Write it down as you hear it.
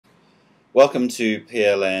Welcome to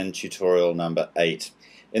PLN tutorial number 8.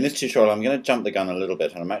 In this tutorial I'm going to jump the gun a little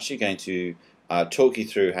bit, and I'm actually going to talk you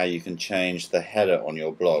through how you can change the header on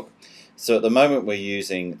your blog. So at the moment we're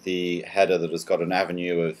using the header that has got an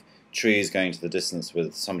avenue of trees going to the distance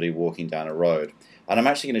with somebody walking down a road, and I'm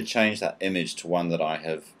actually going to change that image to one that I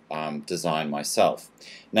have designed myself.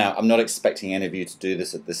 Now, I'm not expecting any of you to do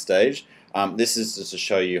this at this stage. This is just to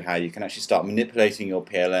show you how you can actually start manipulating your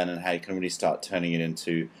PLN and how you can really start turning it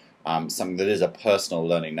into something that is a personal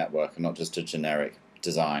learning network and not just a generic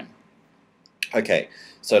design. Okay,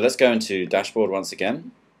 so let's go into Dashboard once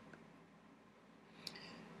again.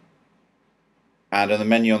 And in the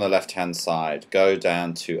menu on the left hand side, go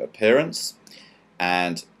down to Appearance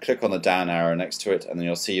and click on the down arrow next to it, and then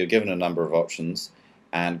you'll see you're given a number of options,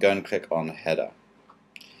 and go and click on Header.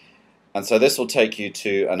 And so this will take you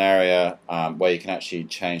to an area where you can actually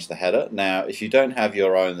change the header. Now, if you don't have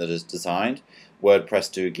your own that is designed,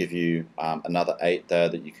 WordPress do give you another 8 there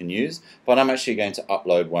that you can use, but I'm actually going to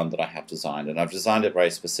upload one that I have designed, and I've designed it very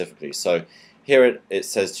specifically. So here it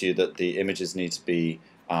says to you that the images need to be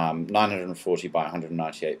 940 by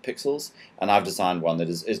 198 pixels, and I've designed one that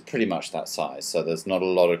is pretty much that size, so there's not a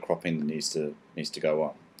lot of cropping that needs to go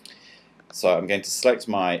on. So I'm going to select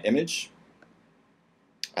my image,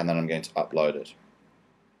 and then I'm going to upload it.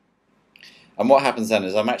 And what happens then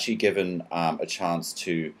is I'm actually given a chance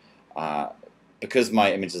to, because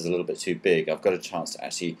my image is a little bit too big, I've got a chance to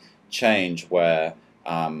actually change where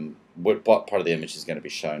what part of the image is going to be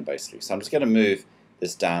shown, basically. So I'm just going to move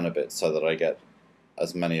this down a bit so that I get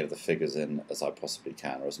as many of the figures in as I possibly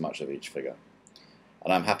can, or as much of each figure.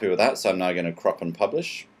 And I'm happy with that, so I'm now going to crop and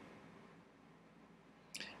publish.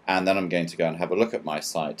 And then I'm going to go and have a look at my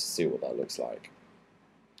site to see what that looks like.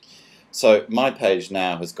 So my page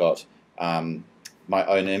now has got my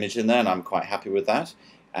own image in there, and I'm quite happy with that.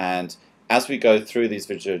 And as we go through these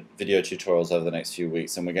video tutorials over the next few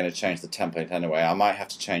weeks, and we're going to change the template anyway, I might have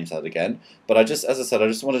to change that again. But as I said, I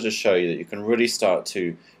just wanted to show you that you can really start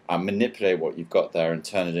to manipulate what you've got there and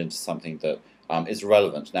turn it into something that is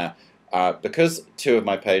relevant. Now, because 2 of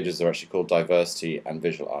my pages are actually called Diversity and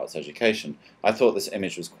Visual Arts Education, I thought this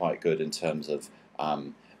image was quite good in terms of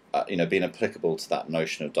being applicable to that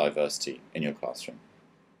notion of diversity in your classroom.